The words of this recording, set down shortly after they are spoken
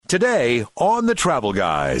Today on The Travel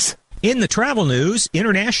Guys. In the travel news,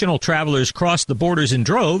 international travelers cross the borders in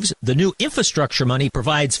droves. The new infrastructure money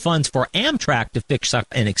provides funds for Amtrak to fix up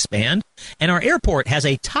and expand. And our airport has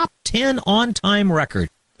a top 10 on-time record.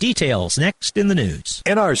 Details next in the news.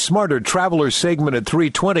 In our Smarter Traveler segment at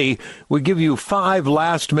 3:20, we give you 5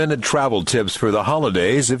 last-minute travel tips for the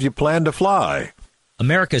holidays if you plan to fly.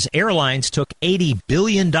 America's airlines took $80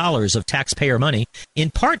 billion of taxpayer money, in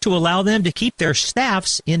part to allow them to keep their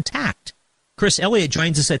staffs intact. Chris Elliott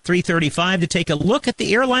joins us at 3:35 to take a look at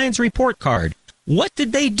the airline's report card. What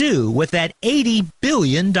did they do with that $80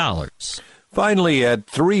 billion? Finally, at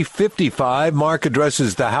 3:55, Mark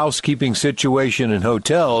addresses the housekeeping situation in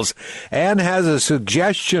hotels and has a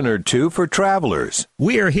suggestion or two for travelers.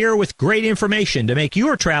 We are here with great information to make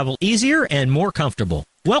your travel easier and more comfortable.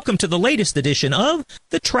 Welcome to the latest edition of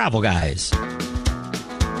The Travel Guys.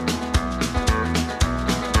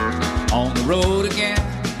 On the road again.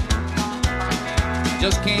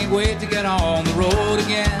 Just can't wait to get on the road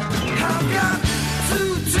again. I've got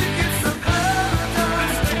 2 tickets to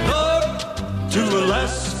paradise. North to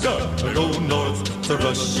Alaska, I go north to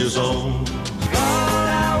Russia's own. But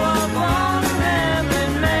I was born a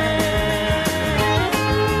rambling man.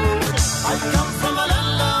 I come from a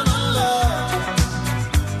land of love.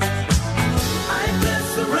 I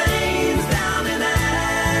bless the rains down in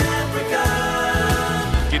Africa.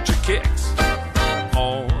 Get your kicks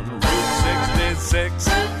on Route 66.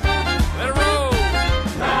 Let it roll.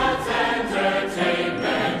 That's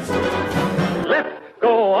entertainment. Let's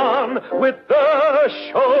go on with the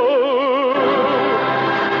show.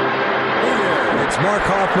 It's Mark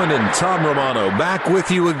Hoffman and Tom Romano back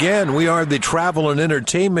with you again. We are the Travel and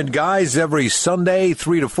Entertainment Guys every Sunday,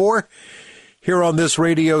 3 to 4. Here on this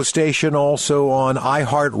radio station, also on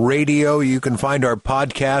iHeartRadio. You can find our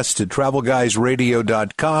podcast at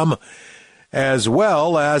travelguysradio.com, as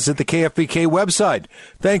well as at the KFBK website.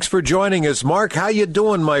 Thanks for joining us, Mark. How you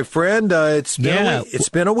doing, my friend? It's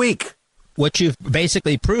been a week. What you've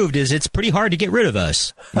basically proved is it's pretty hard to get rid of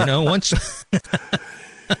us. You know, once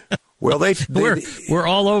Well, we're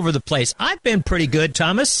all over the place. I've been pretty good,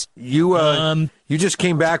 Thomas. You just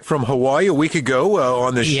came back from Hawaii a week ago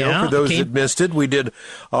on the show. Yeah, For those that missed it, we did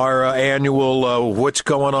our annual What's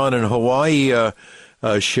Going On in Hawaii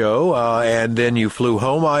show, and then you flew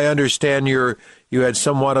home. I understand you had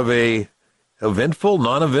somewhat of a eventful,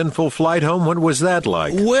 non-eventful flight home. What was that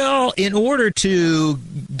like? Well, in order to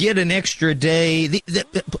get an extra day,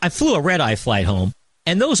 I flew a red-eye flight home,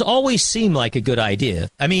 and those always seem like a good idea.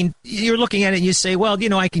 I mean, you're looking at it and you say, well, you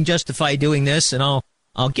know, I can justify doing this, and I'll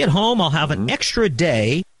get home, I'll have an extra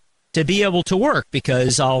day to be able to work,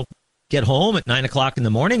 because I'll get home at 9 o'clock in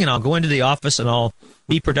the morning, and I'll go into the office, and I'll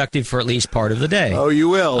be productive for at least part of the day. Oh, you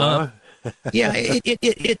will, huh? Yeah,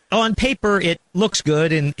 it on paper, it looks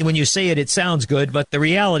good, and when you say it, it sounds good, but the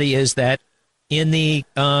reality is that in the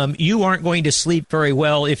you aren't going to sleep very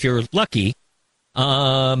well if you're lucky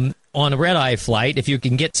on a red-eye flight, if you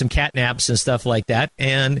can get some cat naps and stuff like that,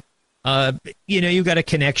 and you've got a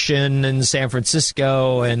connection in San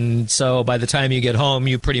Francisco, and so by the time you get home,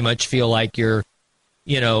 you pretty much feel like you're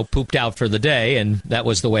pooped out for the day, and that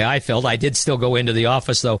was the way I felt. I did still go into the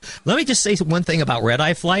office, though. Let me just say one thing about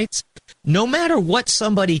red-eye flights. No matter what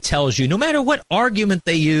somebody tells you, no matter what argument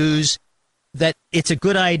they use that it's a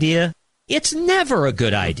good idea, it's never a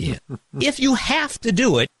good idea. If you have to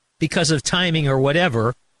do it because of timing or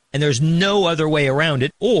whatever, and there's no other way around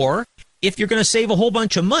it, or if you're going to save a whole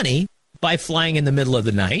bunch of money by flying in the middle of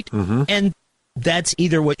the night, and that's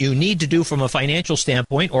either what you need to do from a financial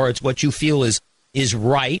standpoint, or it's what you feel is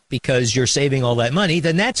right because you're saving all that money,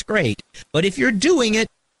 then that's great. But if you're doing it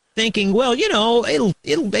thinking, well,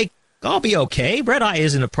 I'll be okay, red eye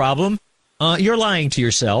isn't a problem, you're lying to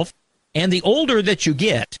yourself. And the older that you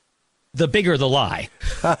get, the bigger the lie.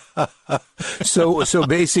 So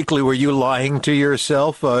basically, were you lying to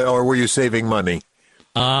yourself, or were you saving money?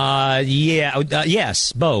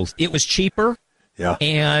 Yes, both. It was cheaper. Yeah.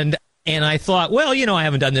 And I thought, well, I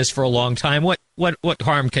haven't done this for a long time. What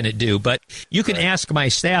harm can it do? But you can ask my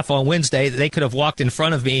staff on Wednesday. They could have walked in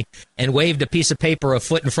front of me and waved a piece of paper a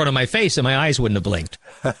foot in front of my face, and my eyes wouldn't have blinked.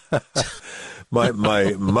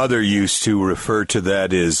 My mother used to refer to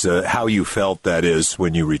that as how you felt. That is,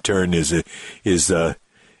 when you return, is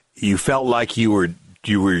you felt like you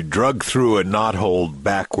were drugged through a knothole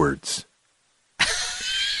backwards.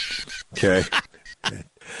 Okay.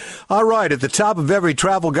 All right, at the top of every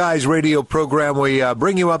Travel Guys radio program, we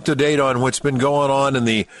bring you up to date on what's been going on in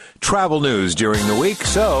the travel news during the week.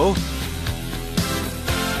 So,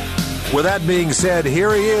 with that being said,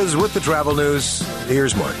 here he is with the travel news.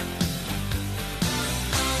 Here's Mark.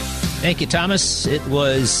 Thank you, Thomas. It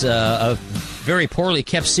was a very poorly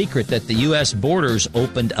kept secret that the U.S. borders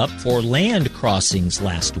opened up for land crossings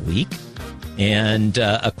last week. And,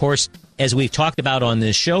 of course, as we've talked about on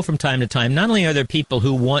this show from time to time, not only are there people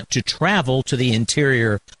who want to travel to the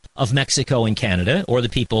interior of Mexico and Canada, or the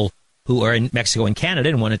people who are in Mexico and Canada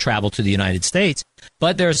and want to travel to the United States,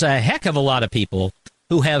 but there's a heck of a lot of people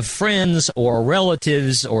who have friends or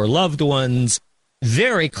relatives or loved ones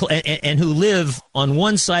and who live on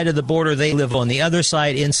one side of the border, they live on the other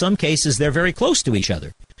side. In some cases, they're very close to each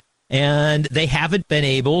other. And they haven't been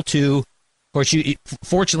able to, of course,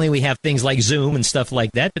 fortunately, we have things like Zoom and stuff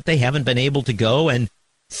like that, but they haven't been able to go and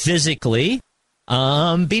physically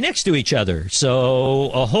be next to each other.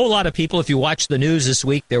 So a whole lot of people, if you watch the news this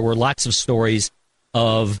week, there were lots of stories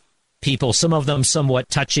of people, some of them somewhat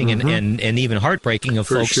touching and even heartbreaking, of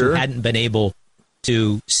folks who hadn't been able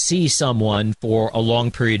to see someone for a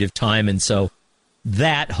long period of time. And so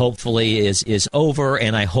that hopefully is over,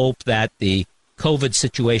 and I hope that the COVID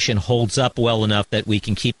situation holds up well enough that we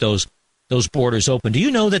can keep those borders open. Do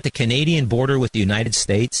you know that the Canadian border with the United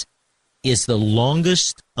States is the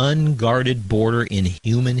longest unguarded border in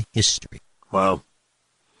human history? Wow.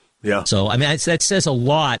 Yeah. So, I mean, that says a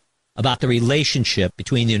lot about the relationship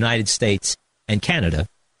between the United States and Canada.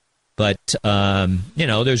 But,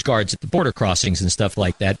 there's guards at the border crossings and stuff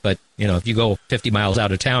like that. But, if you go 50 miles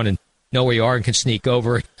out of town and know where you are and can sneak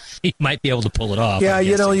over, you might be able to pull it off. Yeah,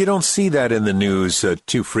 you don't see that in the news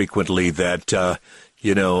too frequently that,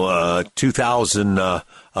 2,000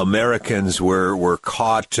 Americans were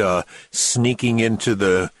caught sneaking into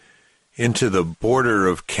the border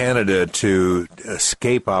of Canada to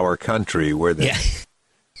escape our country, where they... Yeah.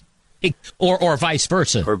 Or vice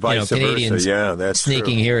versa. Or vice Canadians versa. Yeah, that's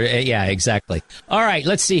sneaking true. here. Yeah, exactly. All right,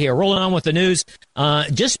 let's see here. Rolling on with the news.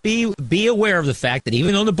 Just be aware of the fact that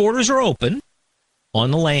even though the borders are open on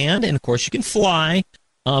the land, and of course you can fly,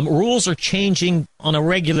 rules are changing on a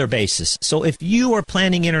regular basis. So if you are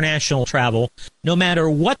planning international travel, no matter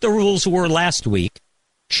what the rules were last week,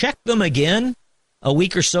 check them again a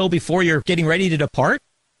week or so before you're getting ready to depart,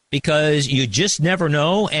 because you just never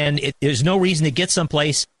know, and there's no reason to get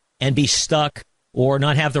someplace and be stuck or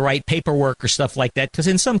not have the right paperwork or stuff like that, because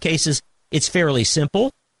in some cases it's fairly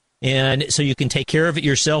simple, and so you can take care of it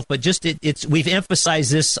yourself. But just we've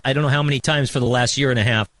emphasized this, I don't know how many times for the last year and a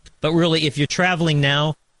half, but really, if you're traveling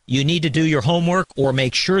now, you need to do your homework or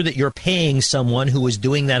make sure that you're paying someone who is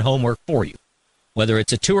doing that homework for you, whether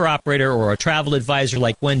it's a tour operator or a travel advisor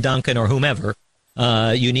like Gwen Duncan or whomever.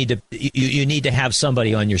 You need to have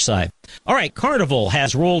somebody on your side. All right, Carnival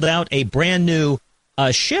has rolled out a brand new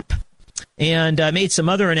ship and made some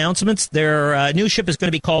other announcements. Their new ship is going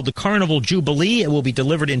to be called the Carnival Jubilee. It will be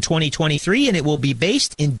delivered in 2023, and it will be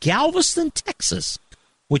based in Galveston, Texas,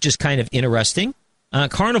 which is kind of interesting.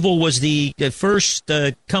 Carnival was the first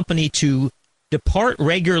company to depart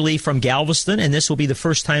regularly from Galveston, and this will be the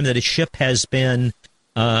first time that a ship has been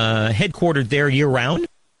headquartered there year-round.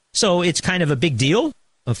 So it's kind of a big deal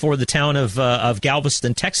for the town of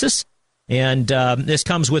Galveston, Texas. And this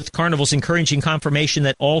comes with Carnival's encouraging confirmation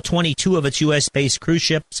that all 22 of its U.S.-based cruise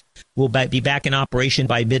ships will be back in operation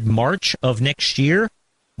by mid-March of next year.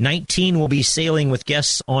 19 will be sailing with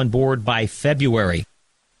guests on board by February.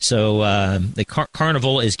 So the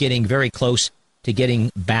Carnival is getting very close to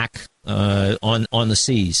getting back on the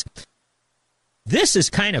seas. This is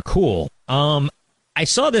kind of cool. I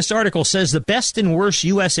saw this article says the best and worst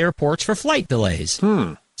U.S. airports for flight delays.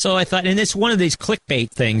 So I thought, and it's one of these clickbait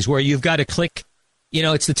things where you've got to click,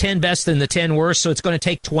 it's the 10 best and the 10 worst, so it's going to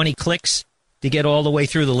take 20 clicks to get all the way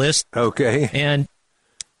through the list. Okay. And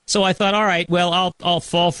so I thought, all right, well, I'll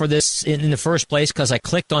fall for this in the first place, because I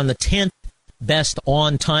clicked on the 10th best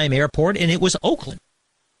on-time airport, and it was Oakland.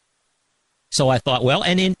 So I thought, well,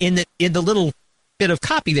 and in the little bit of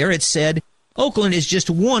copy there, it said Oakland is just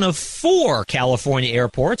one of 4 California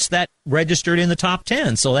airports that registered in the top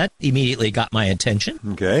 10. So that immediately got my attention.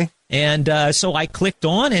 Okay. And so I clicked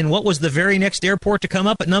on, and what was the very next airport to come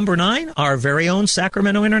up at number 9? Our very own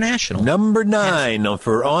Sacramento International. Number 9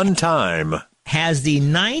 for on time. Has the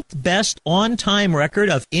 9th best on-time record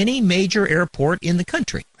of any major airport in the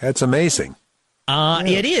country. That's amazing.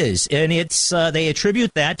 It is, and it's they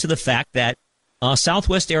attribute that to the fact that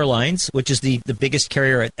Southwest Airlines, which is the biggest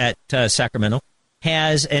carrier at Sacramento,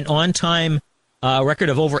 has an on-time record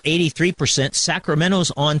of over 83%.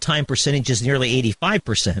 Sacramento's on-time percentage is nearly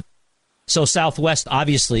 85%. So Southwest,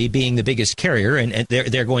 obviously, being the biggest carrier, and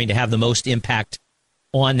they're going to have the most impact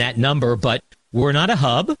on that number. But we're not a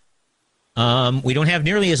hub. We don't have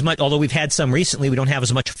nearly as much, although we've had some recently, we don't have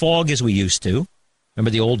as much fog as we used to. Remember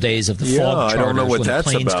the old days of the fog charters I don't know what when that's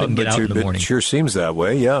planes about, couldn't get out in the morning. It sure seems that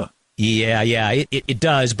way, yeah. Yeah, it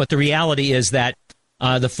does. But the reality is that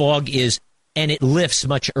the fog and it lifts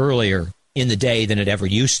much earlier in the day than it ever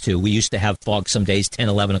used to. We used to have fog some days 10,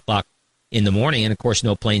 11 o'clock in the morning, and of course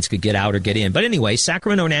no planes could get out or get in. But anyway,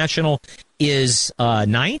 Sacramento National is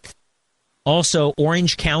 9th. Also,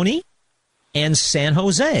 Orange County and San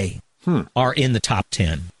Jose are in the top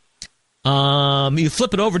 10. You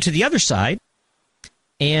flip it over to the other side,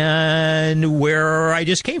 and where I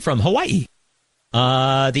just came from, Hawaii.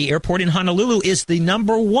 The airport in Honolulu is the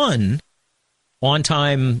number 1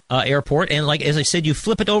 on-time airport. And like as I said, you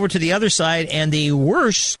flip it over to the other side, and the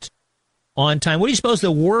worst on-time. What do you suppose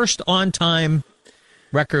the worst on-time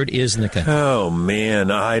record is in the country? Oh, man,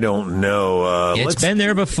 I don't know. It's been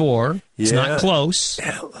there before. It's not close.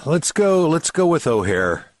 Let's go with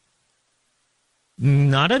O'Hare.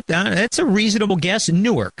 That's a reasonable guess.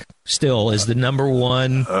 Newark still is the number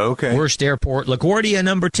 1 worst airport. LaGuardia,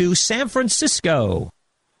 number 2. San Francisco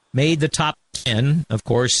made the top 10. Of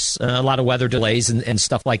course, a lot of weather delays and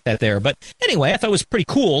stuff like that there. But anyway, I thought it was pretty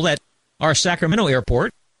cool that our Sacramento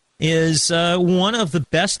airport is one of the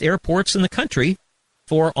best airports in the country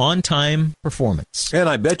for on-time performance. And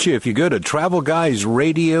I bet you if you go to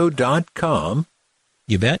travelguysradio.com,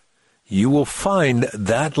 you bet, you will find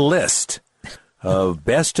that list of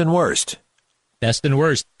best and worst. Best and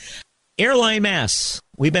worst. Airline masks.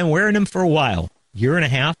 We've been wearing them for a while. Year and a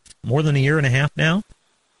half, more than a year and a half now.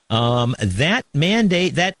 That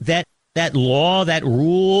mandate, that law, that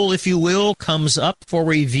rule, if you will, comes up for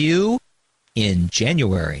review in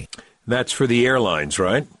January. That's for the airlines,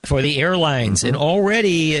 right? For the airlines. And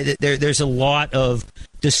already there's a lot of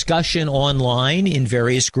discussion online in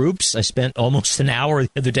various groups. I spent almost an hour the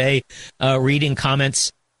other day reading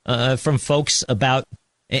comments from folks about,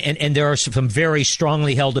 and there are some very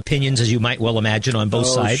strongly held opinions, as you might well imagine, on both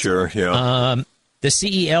sides. Sure, yeah. The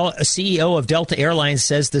CEO of Delta Airlines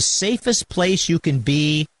says the safest place you can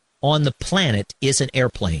be on the planet is an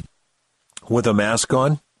airplane. With a mask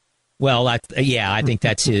on? Well, I think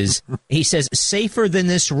that's his. He says, safer than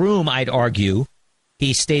this room, I'd argue,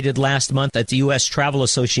 he stated last month at the U.S. Travel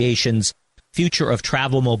Association's Future of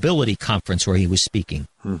Travel Mobility Conference, where he was speaking.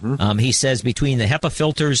 He says between the HEPA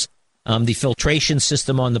filters, the filtration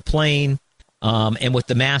system on the plane, and with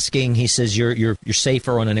the masking, he says you're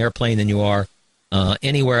safer on an airplane than you are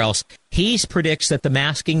anywhere else. He predicts that the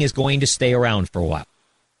masking is going to stay around for a while.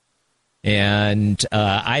 And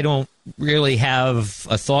I don't really have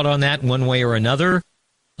a thought on that one way or another.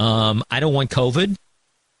 I don't want COVID,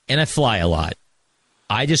 and I fly a lot.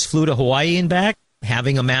 I just flew to Hawaii and back.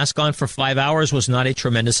 Having a mask on for 5 hours was not a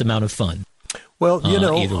tremendous amount of fun. Well,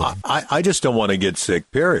 I just don't want to get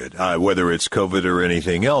sick, period, whether it's COVID or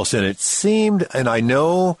anything else. And it seemed, and I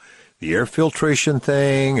know the air filtration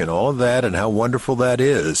thing and all of that and how wonderful that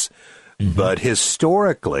is, but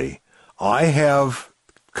historically, I have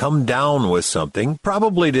come down with something,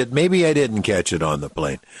 maybe I didn't catch it on the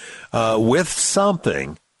plane, with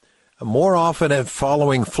something more often at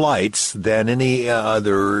following flights than any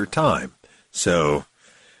other time. So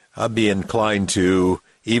I'd be inclined to,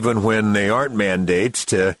 even when they aren't mandates,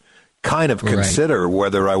 to kind of consider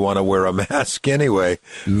whether I want to wear a mask anyway.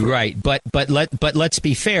 Right, but let's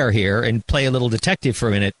be fair here and play a little detective for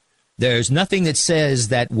a minute. There's nothing that says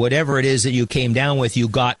that whatever it is that you came down with, you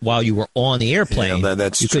got while you were on the airplane. Yeah,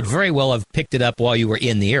 that's you true. could very well have picked it up while you were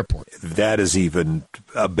in the airport. That is even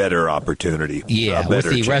a better opportunity. Yeah, with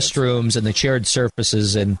the restrooms and the shared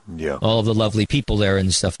surfaces and all of the lovely people there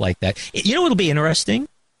and stuff like that. You know what'll be interesting?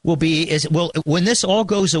 When this all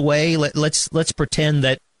goes away, let's pretend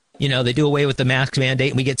that they do away with the mask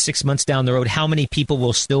mandate and we get 6 months down the road. How many people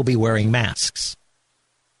will still be wearing masks?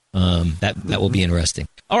 That will be interesting.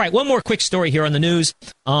 All right, one more quick story here on the news.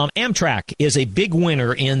 Amtrak is a big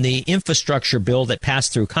winner in the infrastructure bill that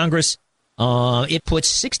passed through Congress. It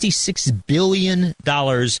puts $66 billion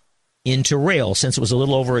into rail. Since it was a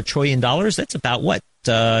little over $1 trillion, that's about,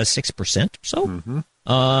 6% or so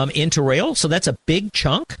into rail. So that's a big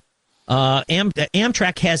chunk.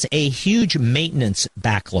 Amtrak has a huge maintenance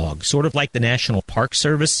backlog, sort of like the National Park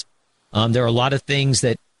Service. There are a lot of things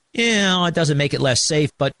that, it doesn't make it less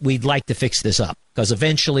safe, but we'd like to fix this up because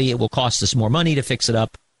eventually it will cost us more money to fix it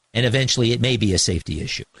up, and eventually it may be a safety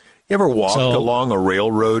issue. You ever walked along a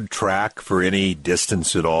railroad track for any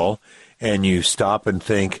distance at all, and you stop and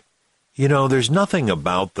think, there's nothing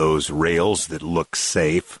about those rails that look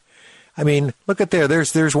safe. I mean, look at there.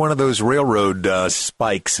 There's one of those railroad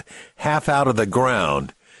spikes half out of the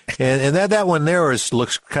ground, and that one there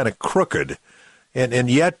looks kind of crooked.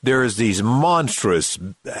 And yet there's these monstrous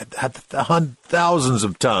thousands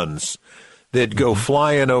of tons that go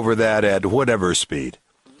flying over that at whatever speed.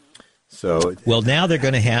 So, well, now they're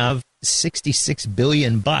going to have $66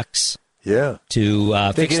 billion yeah,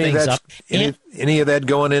 to fix things up. Any of that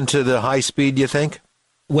going into the high speed, you think?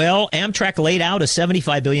 Well, Amtrak laid out a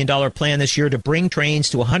 $75 billion plan this year to bring trains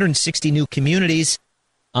to 160 new communities,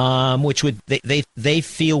 which would they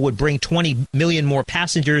feel would bring 20 million more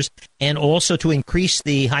passengers, and also to increase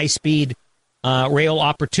the high-speed rail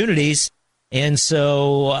opportunities. And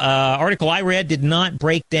so, article I read did not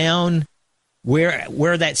break down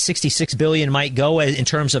where that $66 billion might go in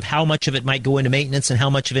terms of how much of it might go into maintenance and how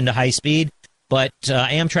much of it into high speed. But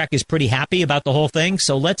Amtrak is pretty happy about the whole thing.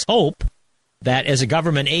 So let's hope that as a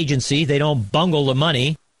government agency, they don't bungle the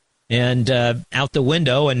money and out the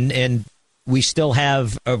window, and we still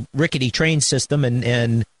have a rickety train system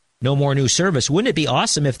and no more new service. Wouldn't it be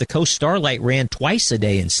awesome if the Coast Starlight ran twice a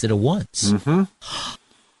day instead of once? Mm-hmm.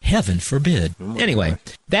 Heaven forbid. Anyway,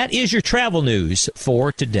 that is your travel news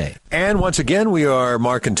for today. And once again, we are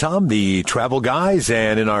Mark and Tom, the travel guys,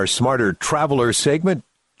 and in our Smarter Traveler segment,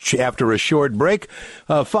 after a short break,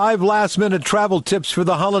 5 last-minute travel tips for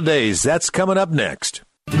the holidays. That's coming up next.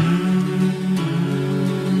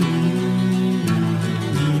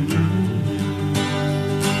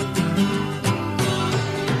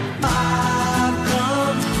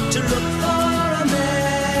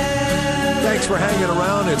 Thanks for hanging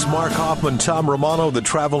around. It's Mark Hoffman, Tom Romano, the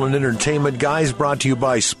Travel and Entertainment Guys, brought to you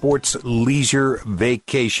by Sports Leisure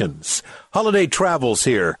Vacations. Holiday travels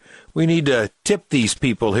here. We need to tip these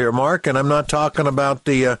people here, Mark, and I'm not talking about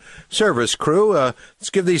the service crew. Let's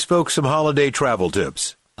give these folks some holiday travel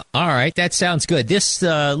tips. All right, that sounds good. This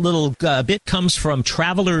little bit comes from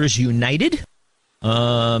Travelers United,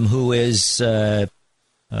 who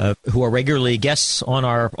are regularly guests on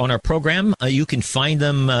our program. You can find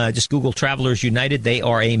them, just Google Travelers United. They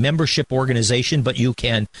are a membership organization, but you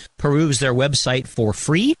can peruse their website for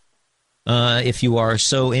free if you are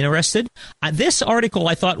so interested. This article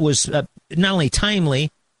I thought was not only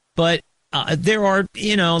timely, but there are,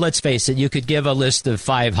 let's face it, you could give a list of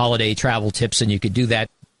 5 holiday travel tips, and you could do that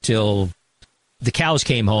till the cows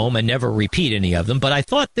came home and never repeat any of them. But I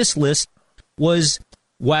thought this list was,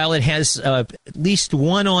 while it has at least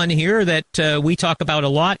one on here that we talk about a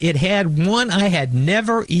lot, it had one I had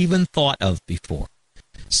never even thought of before.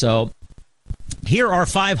 So here are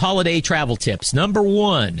 5 holiday travel tips. Number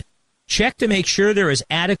 1, check to make sure there is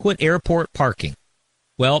adequate airport parking.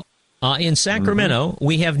 Well, in Sacramento,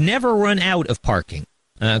 we have never run out of parking,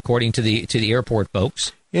 according to the airport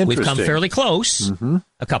folks. We've come fairly close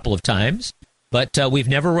a couple of times, but we've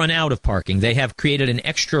never run out of parking. They have created an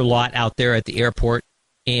extra lot out there at the airport.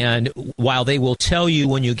 And while they will tell you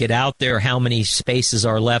when you get out there how many spaces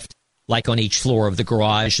are left, like on each floor of the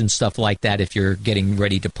garage and stuff like that, if you're getting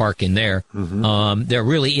ready to park in there, there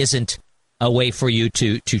really isn't a way for you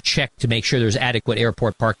to check to make sure there's adequate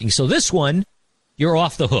airport parking. So this one, you're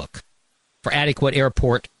off the hook for adequate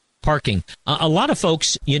airport parking. A lot of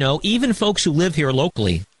folks, even folks who live here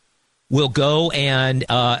locally, will go and,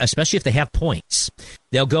 especially if they have points,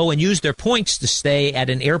 they'll go and use their points to stay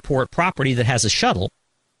at an airport property that has a shuttle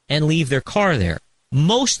and leave their car there.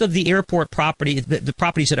 Most of the airport property, the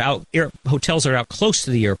properties that are out, hotels that are out close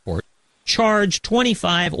to the airport, charge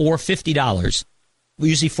 $25 or $50,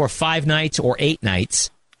 usually for 5 nights or 8 nights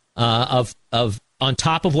of on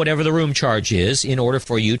top of whatever the room charge is, in order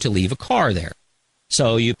for you to leave a car there.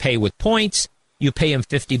 So you pay with points. You pay them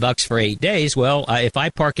 $50 for 8 days. Well, if I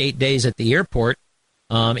park 8 days at the airport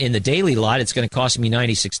in the daily lot, it's going to cost me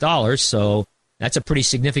 $96. So that's a pretty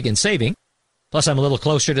significant saving. Plus, I'm a little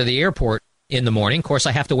closer to the airport in the morning. Of course,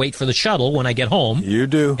 I have to wait for the shuttle when I get home. You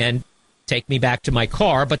do. And take me back to my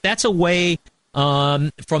car. But that's a way,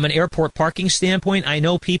 from an airport parking standpoint. I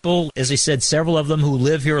know people, as I said, several of them who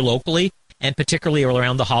live here locally, and particularly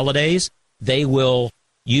around the holidays, they will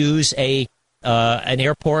use an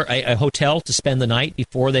airport, a hotel to spend the night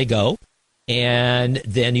before they go, and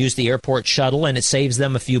then use the airport shuttle, and it saves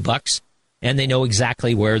them a few bucks, and they know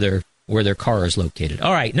exactly where their car is located.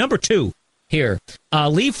 All right, number 2 here.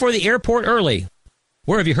 Leave for the airport early.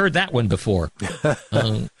 Where have you heard that one before?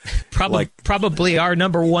 Probably our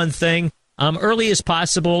number 1 thing. Early as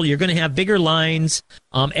possible. You're going to have bigger lines.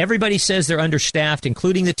 Everybody says they're understaffed,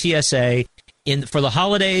 including the TSA. For the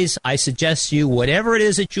holidays, I suggest you, whatever it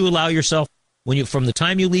is that you allow yourself, from the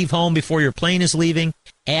time you leave home before your plane is leaving,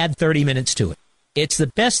 add 30 minutes to it. It's the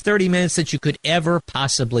best 30 minutes that you could ever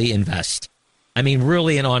possibly invest. I mean,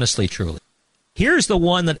 really and honestly, truly. Here's the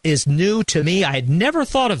one that is new to me. I had never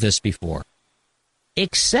thought of this before.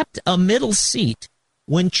 Accept a middle seat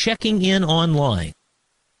when checking in online.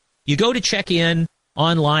 You go to check in,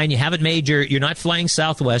 online, you haven't made you're not flying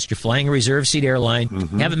Southwest, you're flying a reserve seat airline,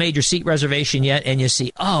 you haven't made your seat reservation yet, and you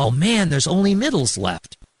see, oh man, there's only middles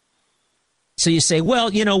left. So you say,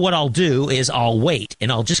 well, you know what I'll do is I'll wait,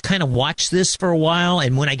 and I'll just kind of watch this for a while,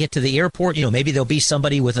 and when I get to the airport, maybe there'll be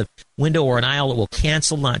somebody with a window or an aisle that will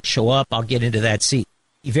cancel, not show up, I'll get into that seat.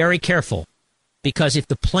 Be very careful, because if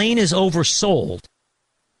the plane is oversold,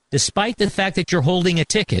 despite the fact that you're holding a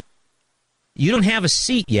ticket, you don't have a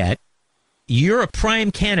seat yet, you're a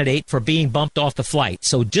prime candidate for being bumped off the flight.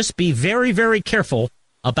 So just be very, very careful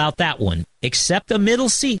about that one. Accept a middle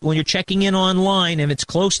seat when you're checking in online if it's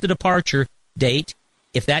close to departure date,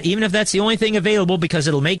 even if that's the only thing available, because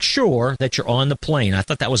it'll make sure that you're on the plane. I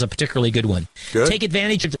thought that was a particularly good one. Good. Take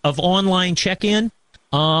advantage of online check-in.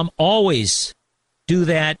 Always do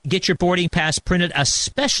that. Get your boarding pass printed,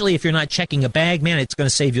 especially if you're not checking a bag. Man, it's going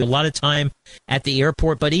to save you a lot of time at the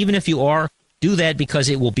airport. But even if you are, do that because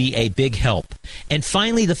it will be a big help. And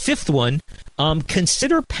finally, the fifth one,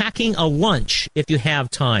 consider packing a lunch if you have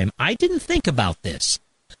time. I didn't think about this.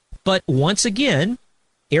 But once again,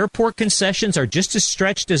 airport concessions are just as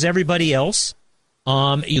stretched as everybody else.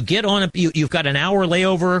 You get on you've got an hour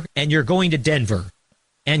layover and you're going to Denver.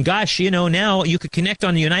 And gosh, now you could connect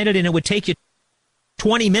on the United and it would take you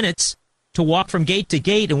 20 minutes to walk from gate to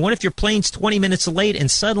gate. And what if your plane's 20 minutes late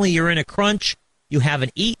and suddenly you're in a crunch? You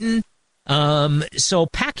haven't eaten. So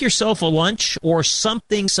pack yourself a lunch or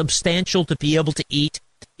something substantial to be able to eat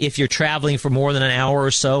if you're traveling for more than an hour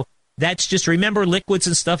or so. That's just, remember, liquids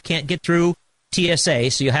and stuff can't get through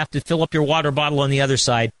TSA, so you have to fill up your water bottle on the other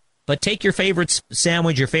side. But take your favorite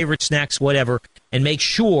sandwich, your favorite snacks, whatever, and make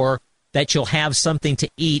sure that you'll have something to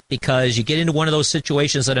eat, because you get into one of those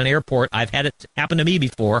situations at an airport. I've had it happen to me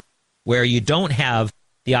before, where you don't have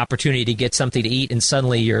the opportunity to get something to eat, and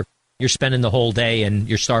suddenly you're spending the whole day and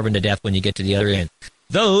you're starving to death when you get to the other end.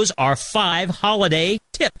 Those are 5 holiday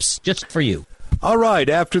tips just for you. All right,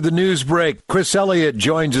 after the news break, Chris Elliott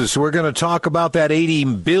joins us. We're going to talk about that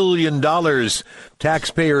 $80 billion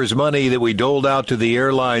taxpayers' money that we doled out to the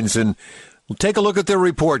airlines, and we'll take a look at their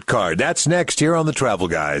report card. That's next here on the Travel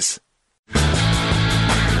Guys. I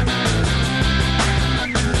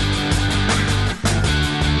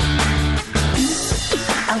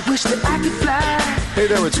wish that I could fly. Hey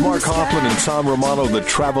there, it's Mark Hoffman and Tom Romano, the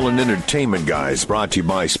Travel and Entertainment Guys, brought to you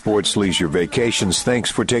by Sports Leisure Vacations. Thanks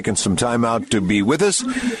for taking some time out to be with us.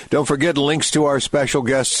 Don't forget links to our special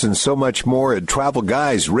guests and so much more at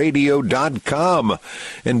TravelGuysRadio.com.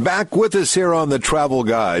 And back with us here on the Travel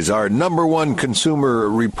Guys, our number one consumer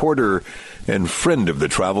reporter and friend of the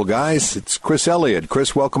Travel Guys, it's Chris Elliott.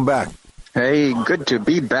 Chris, welcome back. Hey, good to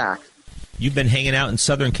be back. You've been hanging out in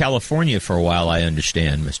Southern California for a while, I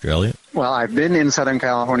understand, Mr. Elliott. Well, I've been in Southern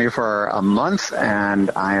California for a month, and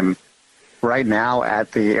I'm right now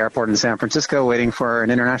at the airport in San Francisco waiting for an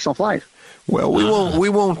international flight. Well, we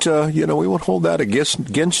won't hold that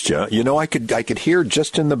against you. I could hear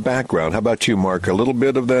just in the background. How about you, Mark? A little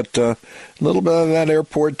bit of that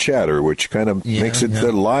airport chatter, which kind of makes it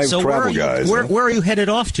the live so Travel Guys. Where are you headed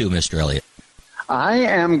off to, Mr. Elliott? I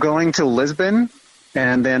am going to Lisbon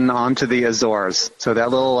and then on to the Azores. So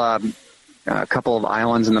that little couple of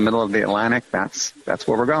islands in the middle of the Atlantic, that's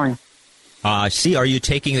where we're going. Are you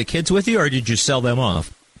taking the kids with you, or did you sell them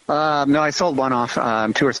off? No, I sold one off. 2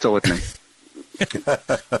 are still with me.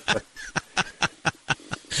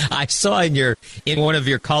 I saw in one of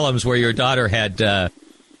your columns where your daughter had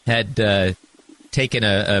taken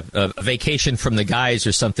a vacation from the guys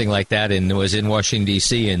or something like that, and was in Washington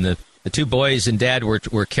D.C. and the 2 boys and Dad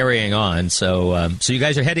were carrying on. So you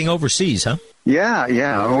guys are heading overseas, huh? Yeah.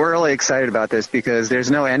 We're really excited about this because there's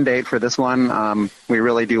no end date for this one. We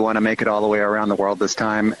really do want to make it all the way around the world this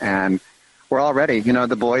time, and we're all ready.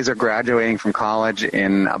 The boys are graduating from college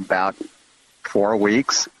in about 4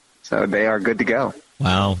 weeks, so they are good to go.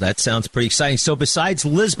 Wow, that sounds pretty exciting. So besides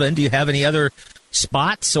Lisbon, do you have any other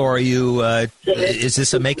spots, or are you is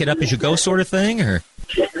this a make it up as you go sort of thing, or?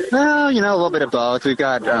 Well, a little bit of both. We've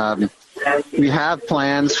got we have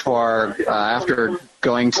plans for after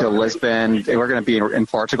going to Lisbon, we're going to be in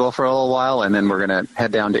Portugal for a little while, and then we're going to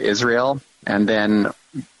head down to Israel, and then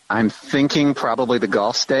I'm thinking probably the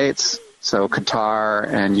Gulf states, so Qatar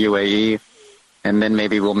and UAE, and then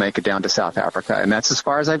maybe we'll make it down to South Africa, and that's as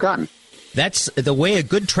far as I've gotten. That's the way a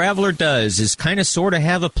good traveler does, is kind of sort of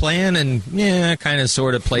have a plan and kind of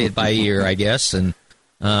sort of play it by ear, I guess. And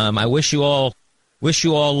I wish you all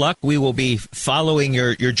luck. We will be following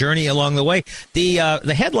your journey along the way.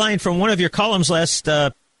 The headline from one of your columns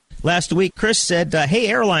last week, Chris said, "Hey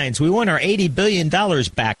airlines, we want our $80 billion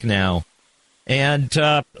back now." And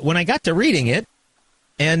when I got to reading it,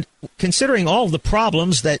 And considering all the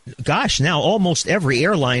problems that, gosh, now almost every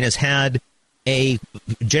airline has had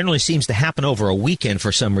generally seems to happen over a weekend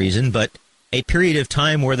for some reason, but a period of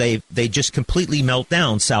time where they just completely melt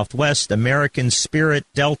down. Southwest, American, Spirit,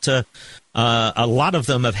 Delta, a lot of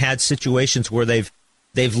them have had situations where they've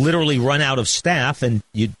literally run out of staff, and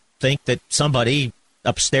you'd think that somebody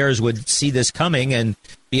upstairs would see this coming and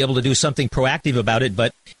be able to do something proactive about it,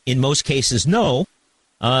 but in most cases, no.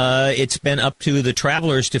 It's been up to the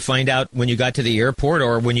travelers to find out when you got to the airport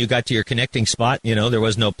or when you got to your connecting spot, there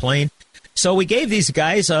was no plane. So we gave these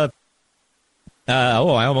guys I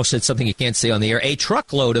almost said something you can't say on the air, a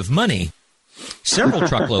truckload of money, several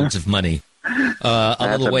truckloads of money, a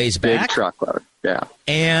little ways back. Big truckload, yeah.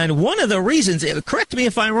 And one of the reasons, correct me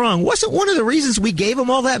if I'm wrong, wasn't one of the reasons we gave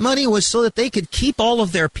them all that money was so that they could keep all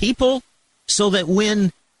of their people, so that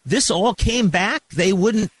when this all came back, they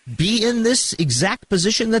wouldn't be in this exact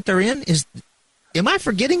position that they're in? Am I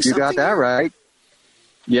forgetting something? You got that right.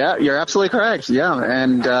 Yeah, you're absolutely correct. Yeah,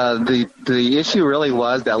 and the issue really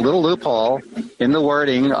was that little loophole in the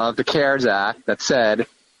wording of the CARES Act that said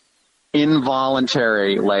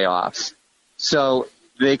involuntary layoffs. So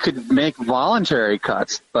they could make voluntary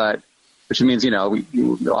cuts, which means,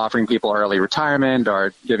 offering people early retirement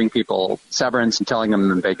or giving people severance and telling them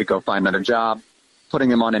that they could go find another job, putting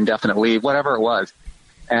them on indefinite leave, whatever it was.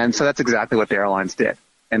 And so that's exactly what the airlines did.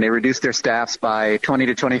 And they reduced their staffs by 20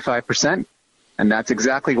 to 25%. And that's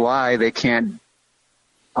exactly why they can't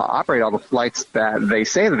operate all the flights that they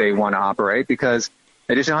say that they want to operate, because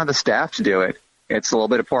they just don't have the staff to do it. It's a little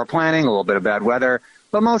bit of poor planning, a little bit of bad weather,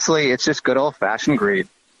 but mostly it's just good old-fashioned greed.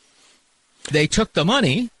 They took the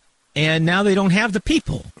money, and now they don't have the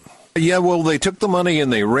people. Yeah, well, they took the money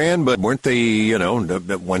and they ran, but weren't they,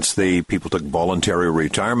 once people took voluntary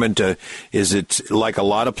retirement, is it like a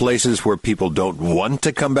lot of places where people don't want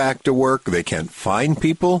to come back to work? They can't find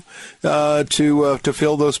people to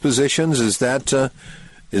fill those positions? Is that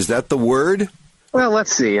the word? Well,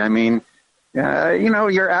 let's see. I mean,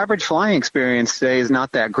 your average flying experience today is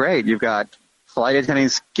not that great. You've got flight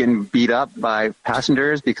attendants getting beat up by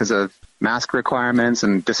passengers because of mask requirements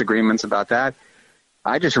and disagreements about that.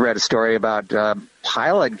 I just read a story about a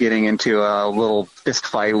pilot getting into a little fist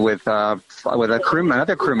fight with another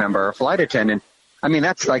crew member, a flight attendant. I mean,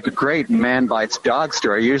 that's like a great man bites dog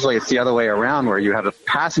story. Usually it's the other way around, where you have the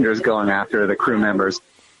passengers going after the crew members.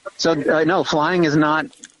 So, no, flying is not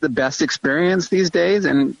the best experience these days,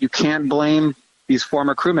 and you can't blame these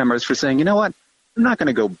former crew members for saying, you know what, I'm not going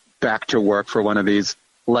to go back to work for one of these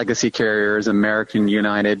legacy carriers, American,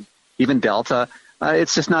 United, even Delta.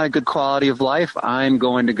 It's just not a good quality of life. I'm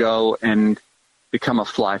going to go and become a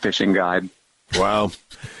fly fishing guide. Wow.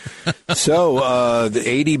 So the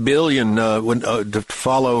 $80 billion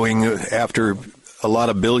following after a lot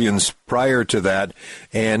of billions prior to that,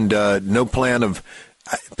 and no plan of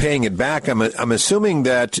paying it back. I'm assuming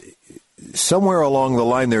that somewhere along the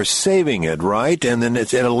line they're saving it, right? And then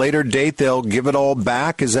it's at a later date they'll give it all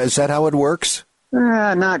back. Is that how it works?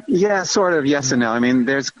 Sort of, yes and no. I mean,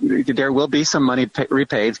 there will be some money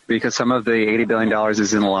repaid because some of the $80 billion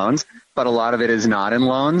is in loans, but a lot of it is not in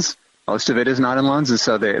loans. Most of it is not in loans, and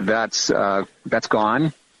so that's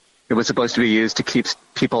gone. It was supposed to be used to keep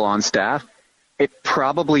people on staff. It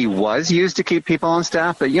probably was used to keep people on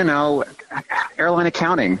staff, but, airline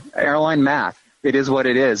accounting, airline math, it is what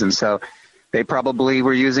it is, and so they probably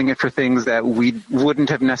were using it for things that we wouldn't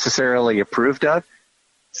have necessarily approved of.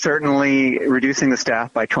 Certainly, reducing the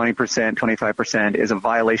staff by 20%, 25% is a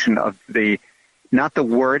violation of not the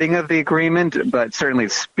wording of the agreement, but certainly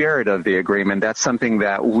the spirit of the agreement. That's something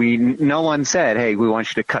that no one said, hey, we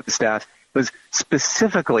want you to cut the staff. It was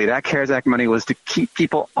specifically that CARES Act money was to keep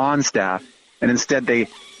people on staff, and instead they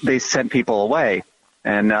sent people away.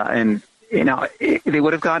 And they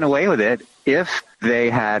would have gotten away with it if they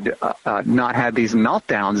had not had these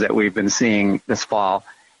meltdowns that we've been seeing this fall.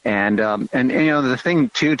 And the thing,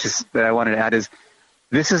 too, that I wanted to add is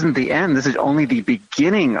this isn't the end. This is only the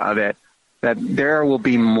beginning of it, that there will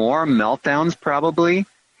be more meltdowns probably.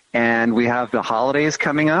 And we have the holidays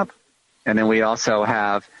coming up. And then we also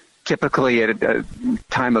have typically at a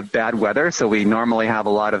time of bad weather. So we normally have a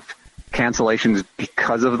lot of cancellations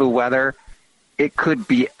because of the weather. It could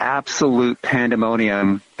be absolute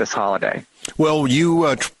pandemonium this holiday. Well,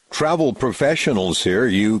 you travel professionals here.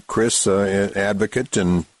 You, Chris, an advocate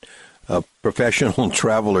and a professional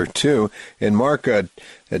traveler too, and Mark, a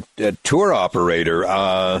tour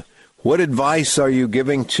operator. What advice are you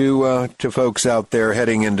giving to folks out there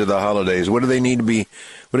heading into the holidays? What do they need to be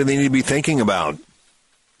thinking about?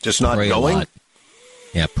 Just not going?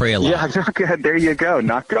 Yeah, pray a lot. Yeah, there you go.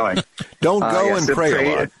 Not going. Don't go and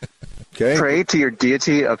pray a lot. Okay. Pray to your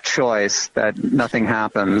deity of choice that nothing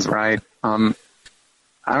happens, right? I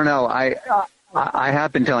don't know. I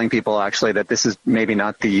have been telling people, actually, that this is maybe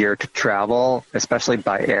not the year to travel, especially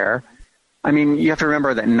by air. I mean, you have to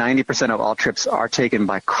remember that 90% of all trips are taken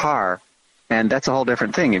by car, and that's a whole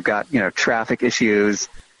different thing. You've got, traffic issues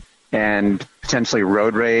and potentially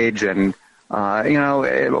road rage and,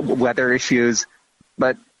 weather issues.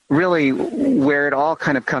 But really, where it all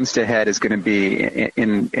kind of comes to head is going to be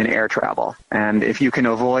in air travel. And if you can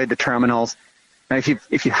avoid the terminals, and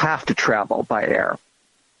if you have to travel by air,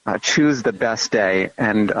 choose the best day.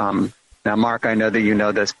 And now, Mark, I know that you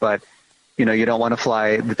know this, but you don't want to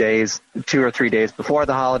fly the days 2 or 3 days before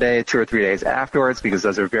the holiday, 2 or 3 days afterwards, because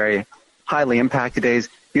those are very highly impacted days.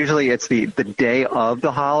 Usually, it's the day of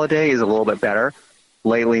the holiday is a little bit better.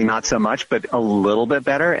 Lately, not so much, but a little bit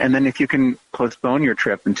better. And then if you can postpone your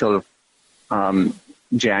trip until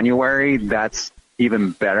January, that's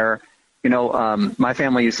even better. My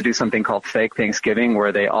family used to do something called fake Thanksgiving,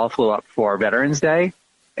 where they all flew up for Veterans Day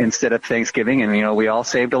instead of Thanksgiving. And, we all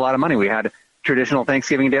saved a lot of money. We had traditional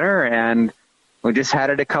Thanksgiving dinner, and we just had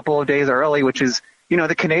it a couple of days early, which is,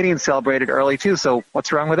 the Canadians celebrated early too. So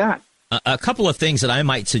what's wrong with that? A couple of things that I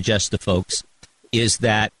might suggest to folks is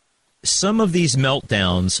that some of these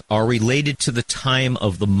meltdowns are related to the time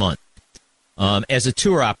of the month. As a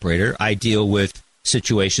tour operator, I deal with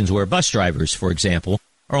situations where bus drivers, for example,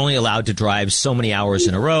 are only allowed to drive so many hours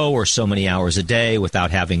in a row or so many hours a day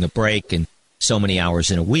without having a break, and so many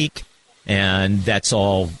hours in a week. And that's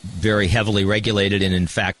all very heavily regulated and, in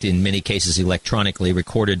fact, in many cases electronically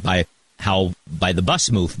recorded by the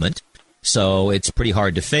bus movement. So it's pretty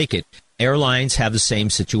hard to fake it. Airlines have the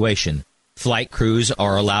same situation. Flight crews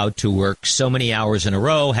are allowed to work so many hours in a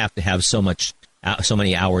row, have to have so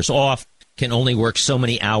many hours off, can only work so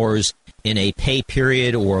many hours in a pay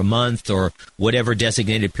period or a month or whatever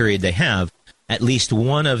designated period they have. At least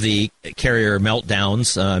one of the carrier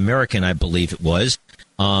meltdowns, American, I believe it was,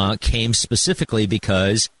 came specifically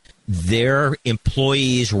because their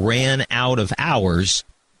employees ran out of hours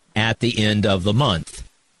at the end of the month.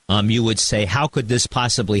 You would say, how could this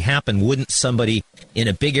possibly happen? Wouldn't somebody in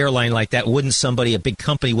a big airline like that, a big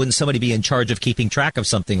company, wouldn't somebody be in charge of keeping track of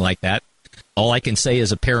something like that? All I can say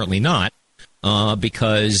is apparently not,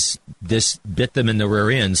 because this bit them in the rear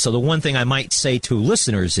end. So the one thing I might say to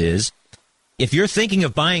listeners is, if you're thinking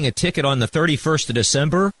of buying a ticket on the 31st of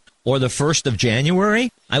December or the 1st of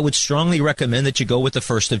January, I would strongly recommend that you go with the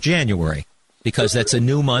 1st of January, because that's a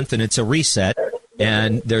new month and it's a reset,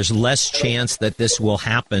 and there's less chance that this will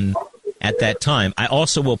happen at that time. I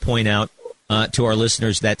also will point out to our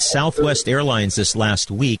listeners that Southwest Airlines this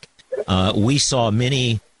last week, we saw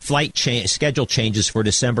many flight schedule changes for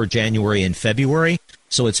December, January, and February.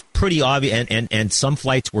 So it's pretty obvious, and some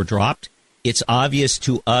flights were dropped. It's obvious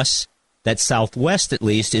to us that Southwest, at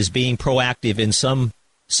least, is being proactive in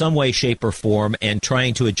some way, shape, or form and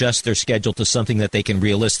trying to adjust their schedule to something that they can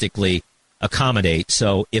realistically accommodate.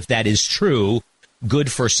 So if that is true,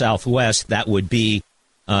 good for Southwest. That would be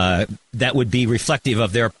reflective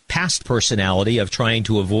of their past personality of trying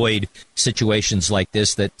to avoid situations like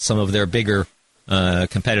this that some of their bigger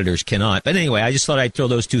competitors cannot. But anyway, I just thought I'd throw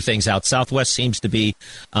those two things out. Southwest seems to be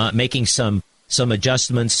making some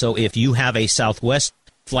adjustments. So if you have a Southwest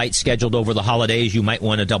flight scheduled over the holidays, you might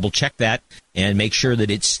want to double check that and make sure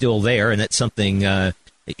that it's still there and that something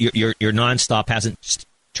your nonstop hasn't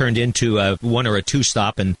turned into a 1 or a 2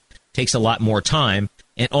 stop and takes a lot more time.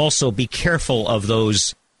 And also be careful of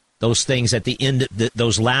those things at the end,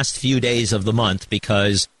 those last few days of the month,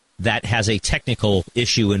 because that has a technical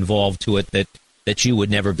issue involved to it that you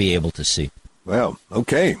would never be able to see. Well,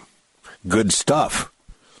 okay. Good stuff.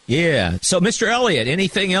 Yeah. So, Mr. Elliott,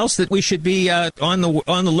 anything else that we should be on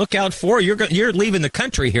the lookout for? You're leaving the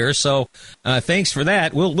country here, so thanks for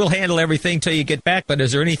that. We'll handle everything till you get back. But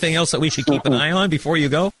is there anything else that we should keep an eye on before you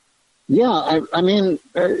go? Yeah, I mean,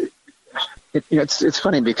 it's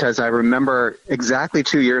funny because I remember exactly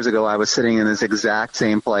 2 years ago I was sitting in this exact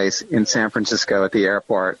same place in San Francisco at the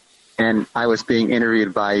airport, and I was being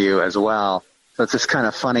interviewed by you as well. So it's just kind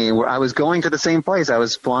of funny. I was going to the same place. I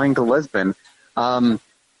was flying to Lisbon.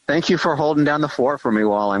 Thank you for holding down the fort for me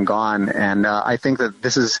while I'm gone. And I think that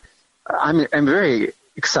this is I'm very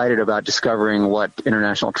excited about discovering what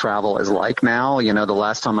international travel is like now. You know, the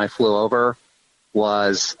last time I flew over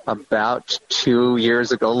was about 2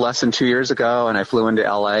 years ago, less than 2 years ago, and I flew into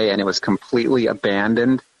LA, and it was completely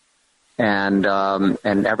abandoned. And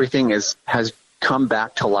everything has come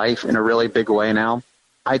back to life in a really big way now.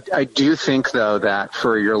 I do think, though, that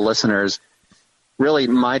for your listeners, really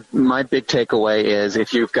my big takeaway is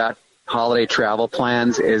if you've got holiday travel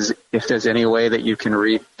plans is if there's any way that you can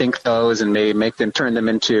rethink those and maybe turn them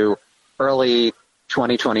into early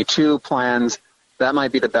 2022 plans. That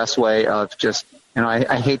might be the best way of just,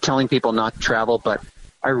 I hate telling people not to travel, but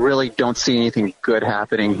I really don't see anything good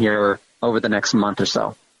happening here over the next month or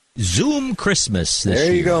so. Zoom Christmas this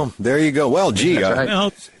There you year. go. There you go. Well, gee, That's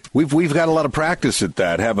right. Well, we've got a lot of practice at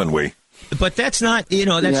that, haven't we? but that's not,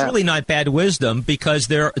 that's really not bad wisdom, because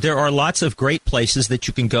there are lots of great places that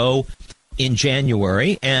you can go in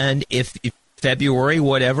January, and if February,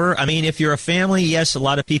 whatever. I mean, if you're a family, yes, a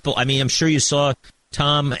lot of people. I mean, I'm sure you saw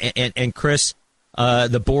Tom and Chris,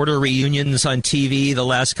 the border reunions on TV the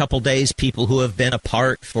last couple days. People who have been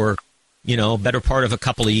apart for, better part of a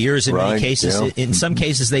couple of years in many cases. Yeah. In some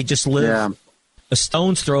cases, they just live a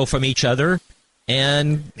stone's throw from each other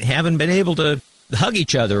and haven't been able to hug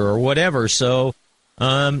each other or whatever. So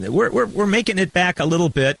we're making it back a little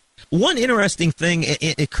bit. One interesting thing,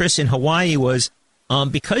 Chris, in Hawaii was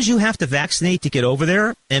because you have to vaccinate to get over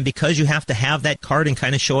there, and because you have to have that card and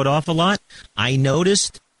kind of show it off a lot, I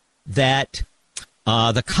noticed that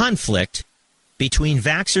the conflict between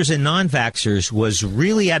vaxxers and non-vaxxers was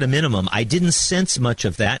really at a minimum. I didn't sense much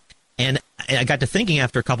of that, and I got to thinking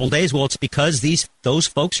after a couple of days, well, it's because those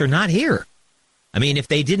folks are not here. I mean, if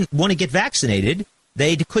they didn't want to get vaccinated,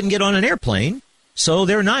 they couldn't get on an airplane, so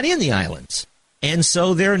they're not in the islands. And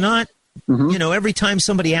so they're not, every time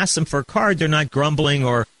somebody asks them for a card, they're not grumbling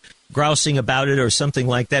or grousing about it or something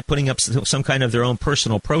like that, putting up some kind of their own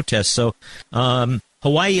personal protest. So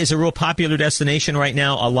Hawaii is a real popular destination right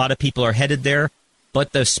now. A lot of people are headed there.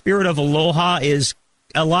 But the spirit of aloha is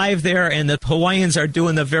alive there, and the Hawaiians are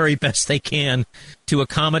doing the very best they can to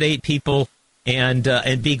accommodate people and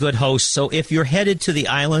be good hosts. So if you're headed to the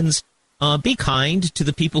islands, be kind to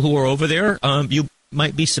the people who are over there. You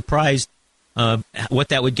might be surprised what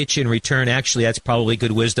that would get you in return. Actually, that's probably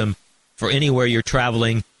good wisdom for anywhere you're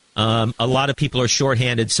traveling. A lot of people are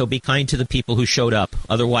shorthanded, so be kind to the people who showed up.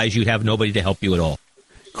 Otherwise, you'd have nobody to help you at all.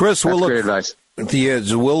 Chris, That's great advice.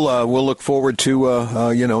 We'll look forward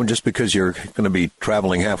to, just because you're going to be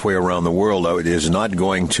traveling halfway around the world, it is not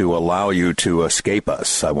going to allow you to escape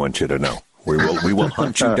us. I want you to know. We will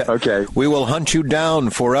hunt you down. Okay. We will hunt you down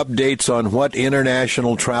for updates on what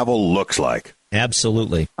international travel looks like.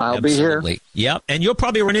 Absolutely. I'll be here. Yep. And you'll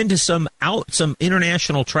probably run into some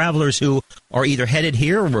international travelers who are either headed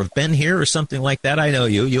here or have been here or something like that. I know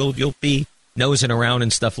you. You'll be nosing around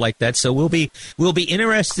and stuff like that. So we'll be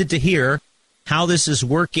interested to hear how this is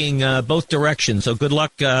working both directions. So good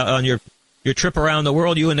luck on your trip around the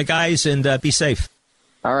world, you and the guys, and be safe.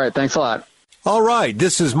 All right. Thanks a lot. All right,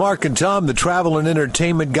 this is Mark and Tom, the Travel and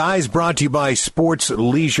Entertainment Guys, brought to you by Sports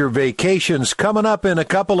Leisure Vacations. Coming up in a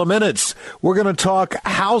couple of minutes, we're going to talk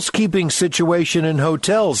housekeeping situation in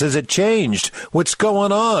hotels. Has it changed? What's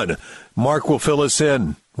going on? Mark will fill us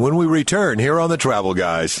in when we return here on the Travel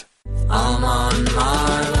Guys. I'm on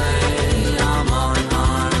my way. I'm on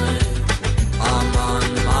my way. I'm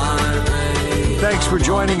on my way. Thanks for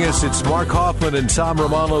joining us. It's Mark Hoffman and Tom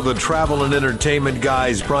Romano, the Travel and Entertainment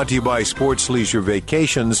Guys, brought to you by Sports Leisure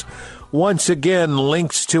Vacations. Once again,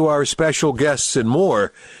 links to our special guests and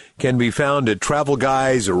more can be found at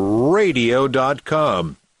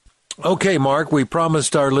TravelGuysRadio.com. Okay, Mark, we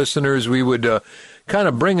promised our listeners we would kind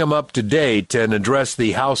of bring them up to date and address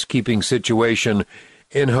the housekeeping situation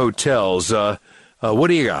in hotels. What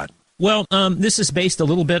do you got? Well, this is based a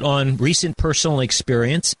little bit on recent personal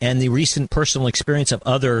experience and the recent personal experience of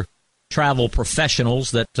other travel professionals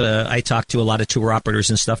that I talk to, a lot of tour operators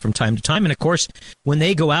and stuff from time to time. And, of course, when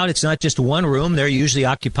they go out, it's not just one room. They're usually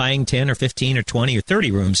occupying 10 or 15 or 20 or 30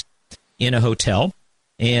 rooms in a hotel,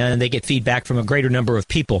 and they get feedback from a greater number of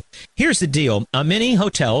people. Here's the deal. Many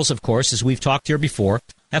hotels, of course, as we've talked here before,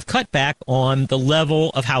 have cut back on the level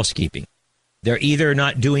of housekeeping. They're either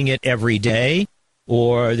not doing it every day,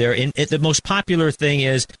 or the most popular thing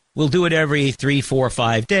is we'll do it every 3, 4,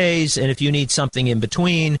 5 days, and if you need something in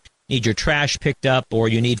between, need your trash picked up or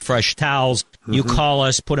you need fresh towels, you call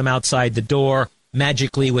us, put them outside the door.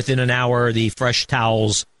 Magically, within an hour, the fresh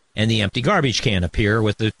towels and the empty garbage can appear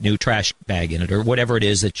with the new trash bag in it or whatever it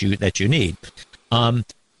is that you need.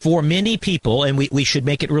 For many people, and we should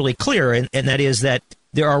make it really clear, and that is that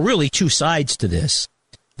there are really two sides to this.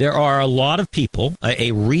 There are a lot of people,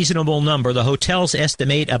 a reasonable number, the hotels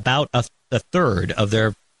estimate about a third of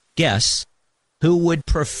their guests, who would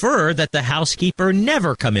prefer that the housekeeper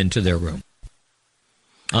never come into their room.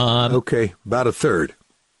 Okay, about a third.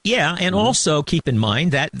 Yeah, and also keep in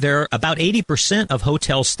mind that about 80% of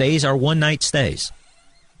hotel stays are one-night stays.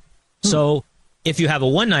 So if you have a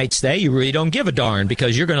one-night stay, you really don't give a darn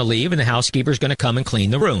because you're going to leave and the housekeeper's going to come and clean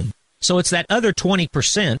the room. So it's that other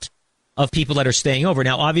 20% of people that are staying over.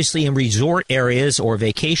 Now, obviously, in resort areas or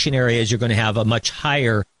vacation areas, you're going to have a much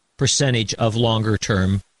higher percentage of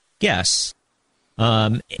longer-term guests.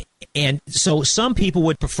 And so some people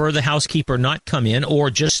would prefer the housekeeper not come in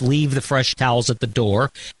or just leave the fresh towels at the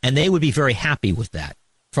door, and they would be very happy with that.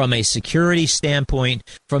 From a security standpoint,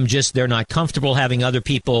 from just they're not comfortable having other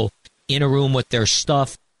people in a room with their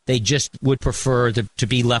stuff, they just would prefer to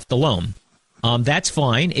be left alone. That's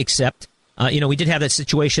fine, except, we did have that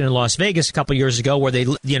situation in Las Vegas a couple years ago where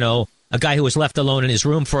a guy who was left alone in his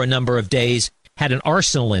room for a number of days had an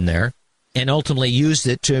arsenal in there and ultimately used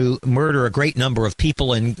it to murder a great number of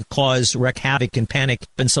people and wreak havoc and panic.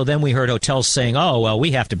 And so then we heard hotels saying, "Oh, well,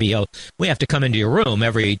 we have to come into your room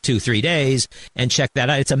every 2-3 days and check that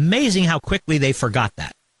out." It's amazing how quickly they forgot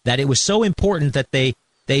that it was so important that they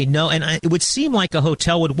know. And it would seem like a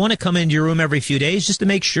hotel would want to come into your room every few days just to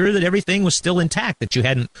make sure that everything was still intact, that you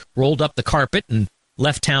hadn't rolled up the carpet and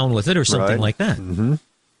left town with it or something like that. Mm-hmm.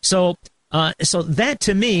 So that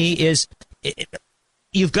to me is.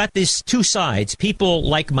 You've got these two sides, people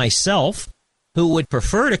like myself who would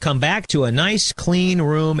prefer to come back to a nice, clean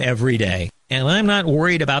room every day. And I'm not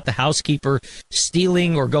worried about the housekeeper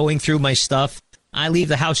stealing or going through my stuff. I leave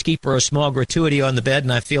the housekeeper a small gratuity on the bed,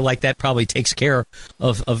 and I feel like that probably takes care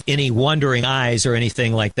of any wandering eyes or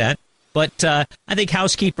anything like that. But I think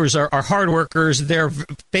housekeepers are hard workers. They're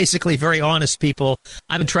basically very honest people.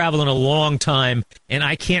 I've been traveling a long time, and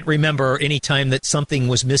I can't remember any time that something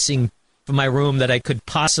was missing from my room that I could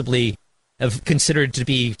possibly have considered to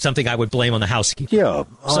be something I would blame on the housekeeper. Yeah,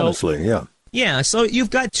 honestly, yeah. Yeah, so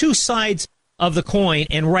you've got two sides of the coin,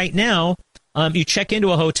 and right now, you check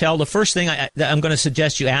into a hotel, the first thing that I'm going to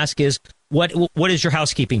suggest you ask is, what is your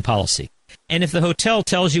housekeeping policy? And if the hotel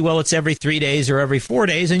tells you, well, it's every 3 days or every 4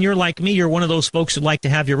 days, and you're like me, you're one of those folks who like to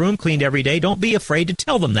have your room cleaned every day, don't be afraid to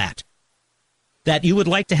tell them that you would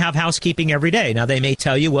like to have housekeeping every day. Now, they may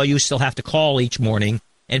tell you, well, you still have to call each morning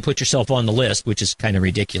and put yourself on the list, which is kind of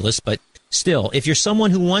ridiculous. But still, if you're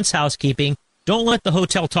someone who wants housekeeping, don't let the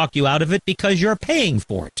hotel talk you out of it because you're paying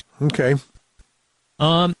for it. Okay.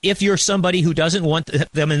 If you're somebody who doesn't want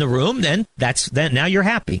them in the room, then now you're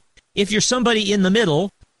happy. If you're somebody in the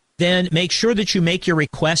middle, then make sure that you make your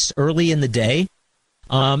requests early in the day.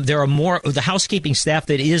 The housekeeping staff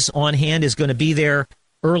that is on hand is going to be there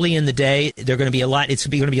early in the day. It's going to be a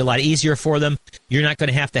lot easier for them. You're not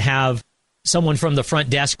going to have someone from the front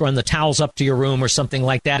desk run the towels up to your room or something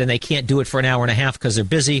like that, and they can't do it for an hour and a half because they're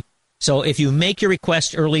busy. So if you make your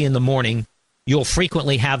request early in the morning, you'll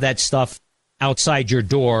frequently have that stuff outside your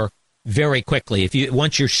door very quickly.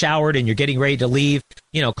 Once you're showered and you're getting ready to leave,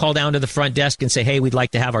 call down to the front desk and say, "Hey, we'd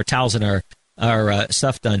like to have our towels and our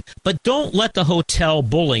stuff done." But don't let the hotel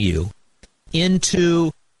bully you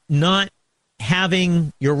into not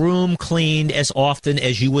having your room cleaned as often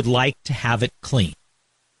as you would like to have it cleaned.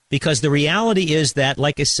 Because the reality is that,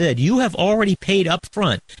 like I said, you have already paid up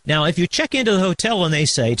front. Now, if you check into the hotel and they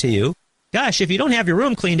say to you, "Gosh, if you don't have your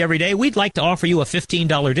room cleaned every day, we'd like to offer you a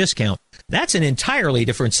 $15 discount." That's an entirely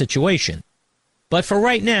different situation. But for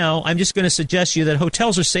right now, I'm just going to suggest to you that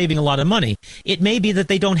hotels are saving a lot of money. It may be that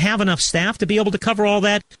they don't have enough staff to be able to cover all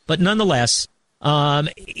that, but nonetheless,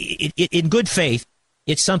 in good faith,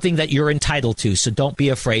 it's something that you're entitled to, so don't be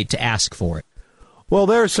afraid to ask for it. Well,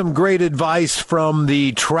 there's some great advice from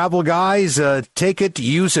the travel guys. Take it,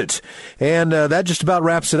 use it. And that just about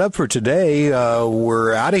wraps it up for today.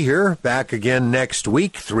 We're out of here. Back again next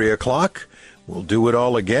week, 3 o'clock. We'll do it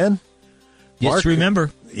all again. Just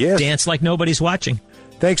remember, yes. Dance like nobody's watching.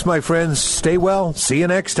 Thanks, my friends. Stay well. See you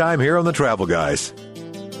next time here on The Travel Guys.